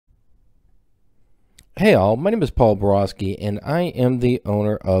Hey all, my name is Paul Borosky and I am the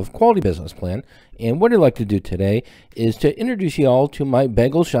owner of Quality Business Plan. And what I'd like to do today is to introduce you all to my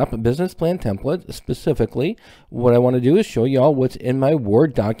Bagel Shop business plan template. Specifically, what I want to do is show you all what's in my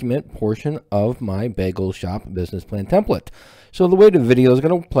Word document portion of my Bagel Shop business plan template. So the way the video is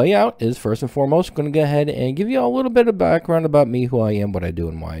going to play out is, first and foremost, going to go ahead and give you all a little bit of background about me, who I am, what I do,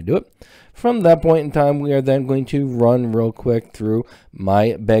 and why I do it. From that point in time, we are then going to run real quick through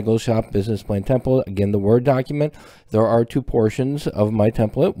my Bagel Shop business plan template. Again, the Word document. There are two portions of my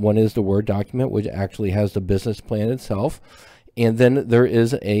template. One is the Word document, which actually has the business plan itself. And then there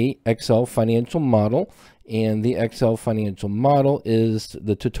is a Excel financial model. And the Excel financial model is,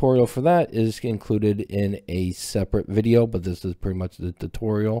 the tutorial for that is included in a separate video, but this is pretty much the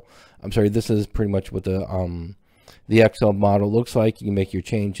tutorial. I'm sorry, this is pretty much what the Excel model looks like. You can make your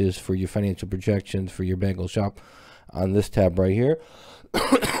changes for your financial projections for your Bagel Shop on this tab right here.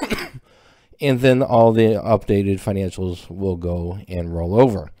 And then all the updated financials will go and roll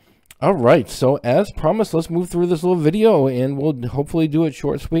over. All right, so as promised, let's move through this little video and we'll hopefully do it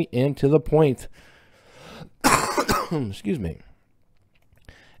short, sweet, and to the point. Excuse me.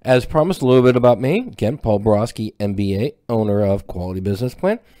 As promised, a little bit about me. Again, Paul Borosky, MBA, owner of Quality Business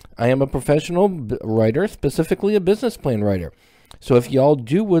Plan. I am a professional writer, specifically a business plan writer. So if y'all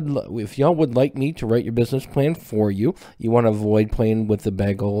would like me to write your business plan for you, you want to avoid playing with the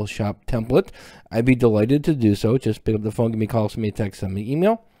Bagel Shop template, I'd be delighted to do so. Just pick up the phone, give me a call, send me a text, send me an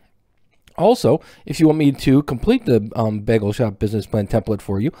email. Also, if you want me to complete the Bagel Shop business plan template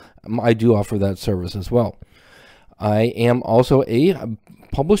for you, I do offer that service as well. I am also a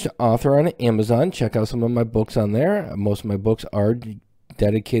published author on Amazon. Check out some of my books on there. Most of my books are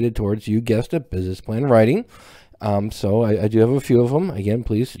dedicated towards, you guessed it, business plan writing. So I do have a few of them. Again,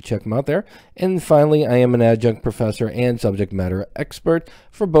 please check them out there. And finally, I am an adjunct professor and subject matter expert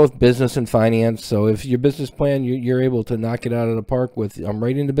for both business and finance. So if your business plan, you're able to knock it out of the park with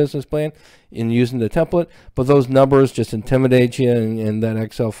writing the business plan and using the template, but those numbers just intimidate you, and that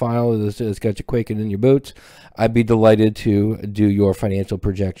Excel file has got you quaking in your boots, I'd be delighted to do your financial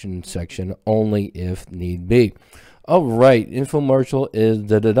projection section only if need be. All right, infomercial is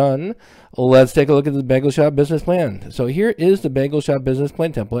done. Let's take a look at the Bagel Shop business plan. So here is the Bagel Shop business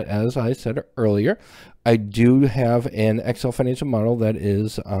plan template. As I said earlier, I do have an Excel financial model that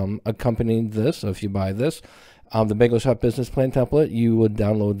is accompanying this. So if you buy this, the Bagel Shop business plan template, you would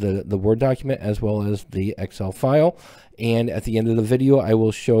download the Word document as well as the Excel file. And at the end of the video, I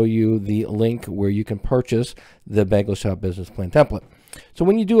will show you the link where you can purchase the Bagel Shop business plan template. So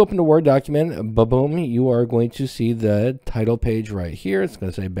when you do open the Word document, boom, you are going to see the title page right here. It's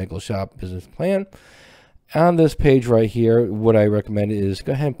going to say Bagel Shop Business Plan. On this page right here, what I recommend is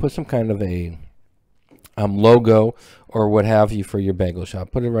go ahead and put some kind of a logo or what have you for your Bagel Shop.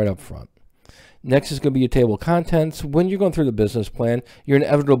 Put it right up front. Next is going to be your table of contents. When you're going through the business plan, you're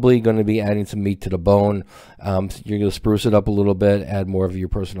inevitably going to be adding some meat to the bone. You're going to spruce it up a little bit, add more of your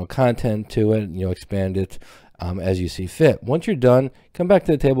personal content to it, expand it as you see fit. Once you're done, come back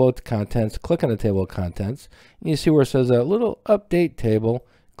to the table of contents, click on the table of contents, and you see where it says a little update table.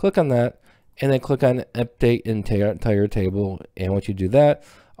 Click on that, and then click on update entire table. And once you do that,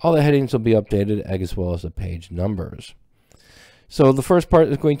 all the headings will be updated as well as the page numbers. So the first part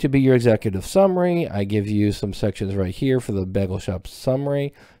is going to be your executive summary. I give you some sections right here for the Bagel Shop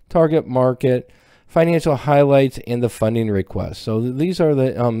summary, target market, financial highlights, and the funding request. So these are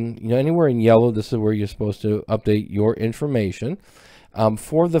the, anywhere in yellow, this is where you're supposed to update your information.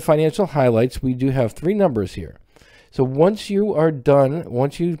 For the financial highlights, we do have 3 numbers here. So once you are done,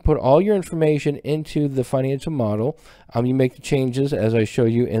 once you put all your information into the financial model, you make the changes as I show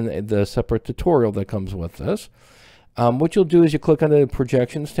you in the separate tutorial that comes with this. What you'll do is you click on the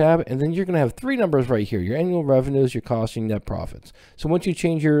projections tab, and then you're going to have 3 numbers right here: your annual revenues, your costs, and net profits. So once you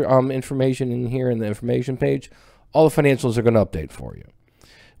change your information in here in the information page, all the financials are going to update for you.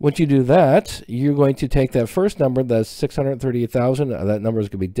 Once you do that, you're going to take that first number, that's $638,000. That number is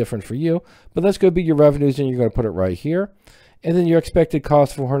going to be different for you, but that's going to be your revenues, and you're going to put it right here. And then your expected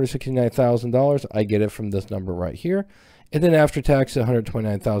cost of $469,000, I get it from this number right here. And then after tax,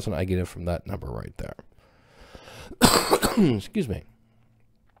 $129,000, I get it from that number right there. Excuse me.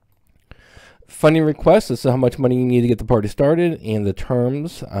 Funding request, this is how much money you need to get the party started, and the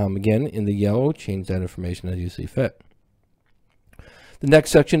terms, again, in the yellow, change that information as you see fit. The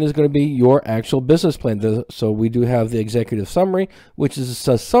next section is going to be your actual business plan. So we do have the executive summary, which is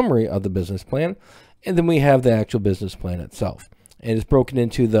a summary of the business plan, and then we have the actual business plan itself. And it's broken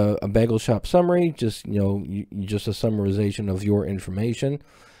into the Bagel Shop summary, just just a summarization of your information.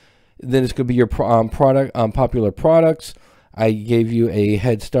 Then it's going to be your popular products, I gave you a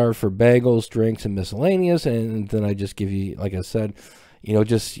head start for bagels, drinks, and miscellaneous, and then I just give you, like I said,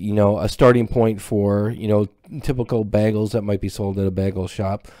 just, a starting point for, typical bagels that might be sold at a bagel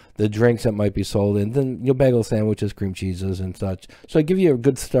shop, the drinks that might be sold, and then, bagel sandwiches, cream cheeses, and such. So I give you a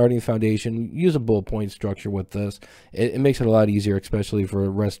good starting foundation. Use a bullet point structure with this. It makes it a lot easier, especially for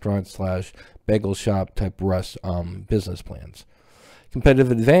restaurant / bagel shop type business plans.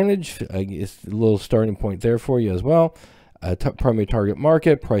 Competitive advantage is a little starting point there for you as well. Primary target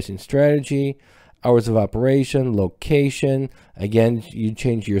market, pricing strategy, hours of operation, location. Again, you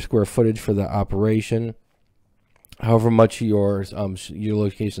change your square footage for the operation, however much your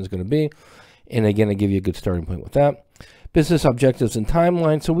location is going to be. And again, I give you a good starting point with that. Business objectives and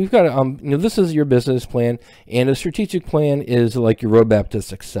timeline. So we've got, this is your business plan, and a strategic plan is like your roadmap to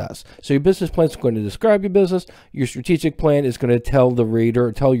success. So your business plan is going to describe your business. Your strategic plan is going to tell the reader,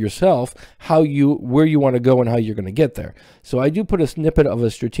 tell yourself where you want to go and how you're going to get there. So I do put a snippet of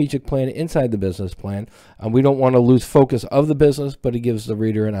a strategic plan inside the business plan. We don't want to lose focus of the business, but it gives the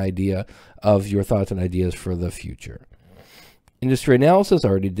reader an idea of your thoughts and ideas for the future. Industry analysis, I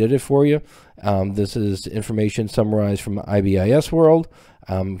already did it for you. This is information summarized from IBIS World.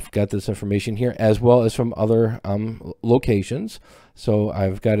 Got this information here as well as from other locations. So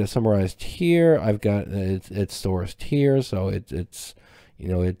I've got it summarized here. I've got it's sourced here. So it's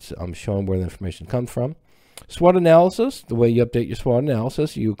I'm showing where the information comes from. SWOT analysis, the way you update your SWOT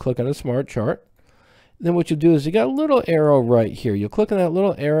analysis, you click on a smart chart. Then what you do is you got a little arrow right here. You'll click on that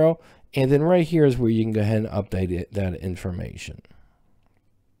little arrow, and then right here is where you can go ahead and update that information.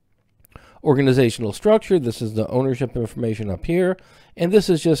 Organizational structure, this is the ownership information up here. And this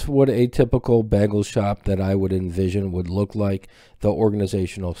is just what a typical bagel shop that I would envision would look like, the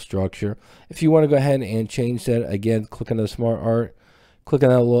organizational structure. If you want to go ahead and change that, again, click on the smart art, click on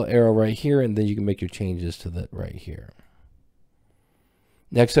that little arrow right here, and then you can make your changes to that right here.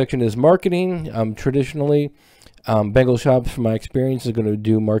 Next section is marketing. Traditionally, bagel shops, from my experience, is going to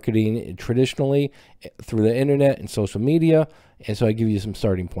do marketing traditionally through the internet and social media. And so I give you some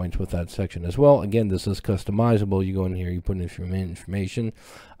starting points with that section as well. Again, this is customizable. You go in here, you put in information,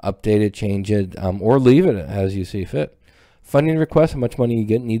 update it, change it, or leave it as you see fit. Funding request, how much money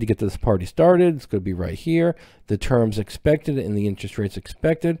you need to get this party started. It's going to be right here. The terms expected and the interest rates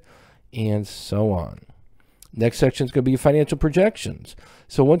expected, and so on. Next section is going to be financial projections.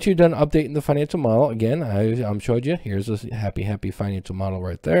 So once you're done updating the financial model, again, I'm showed you, here's a happy financial model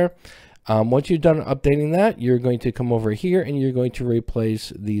right there. Once you're done updating that, you're going to come over here and you're going to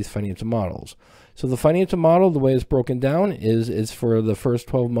replace these financial models. So the financial model, the way it's broken down is for the first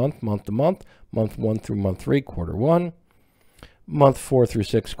 12 month to month, month 1 through month 3, quarter 1, month 4 through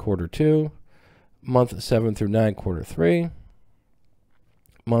 6, quarter 2, month 7 through 9, quarter 3,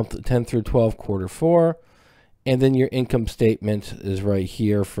 month 10 through 12, quarter 4, and then your income statement is right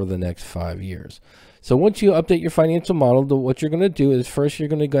here for the next 5 years. So once you update your financial model, what you're going to do is first you're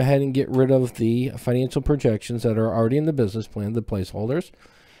going to go ahead and get rid of the financial projections that are already in the business plan, the placeholders.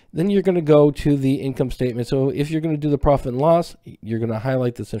 Then you're going to go to the income statement. So if you're going to do the profit and loss, you're going to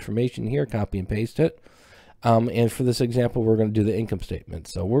highlight this information here, copy and paste it. And for this example, we're going to do the income statement.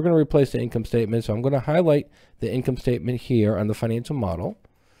 So we're going to replace the income statement. So I'm going to highlight the income statement here on the financial model.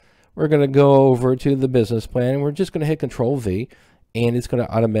 We're going to go over to the business plan, and we're just going to hit Control V, and it's going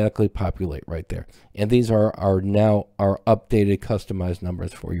to automatically populate right there. And these are now our updated customized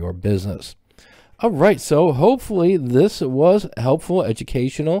numbers for your business. All right, so hopefully this was helpful,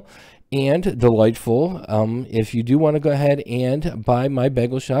 educational, and delightful. If you do want to go ahead and buy my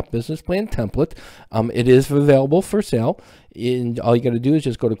Bagel Shop business plan template, it is available for sale. And all you got to do is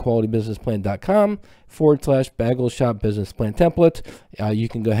just go to qualitybusinessplan.com/Bagel Shop business plan template. You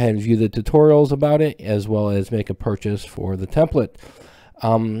can go ahead and view the tutorials about it, as well as make a purchase for the template.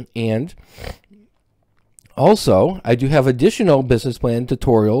 And also, I do have additional business plan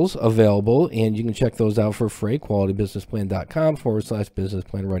tutorials available, and you can check those out for free, qualitybusinessplan.com/business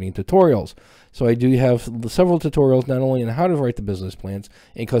plan writing tutorials. So I do have several tutorials, not only on how to write the business plans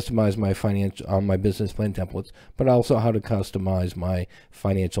and customize my business plan templates, but also how to customize my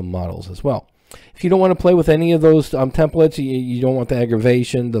financial models as well. If you don't want to play with any of those templates, you don't want the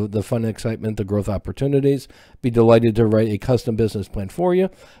aggravation, the fun and excitement, the growth opportunities, be delighted to write a custom business plan for you.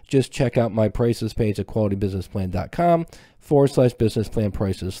 Just check out my prices page at qualitybusinessplan.com/business plan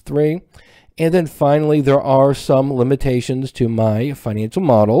prices 3. And then finally, there are some limitations to my financial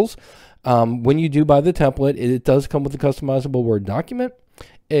models. When you do buy the template, it does come with a customizable Word document.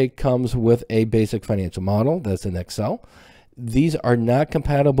 It comes with a basic financial model that's in Excel. These are not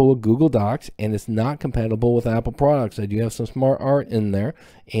compatible with Google Docs, and it's not compatible with Apple products. I do have some smart art in there,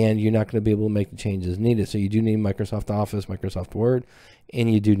 and you're not going to be able to make the changes needed. So you do need Microsoft Office, Microsoft Word,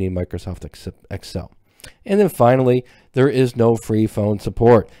 and you do need Microsoft Excel. And then finally, there is no free phone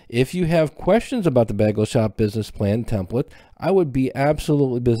support. If you have questions about the Bagel Shop business plan template, I would be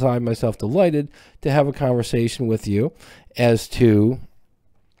absolutely beside myself delighted to have a conversation with you as to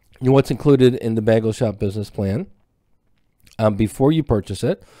what's included in the Bagel Shop business plan before you purchase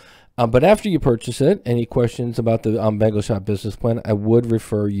it. But after you purchase it, any questions about the Bagel Shop business plan, I would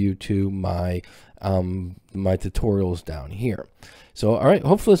refer you to my my tutorials down here. So, all right,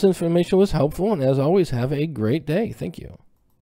 hopefully this information was helpful, and as always, have a great day. Thank you.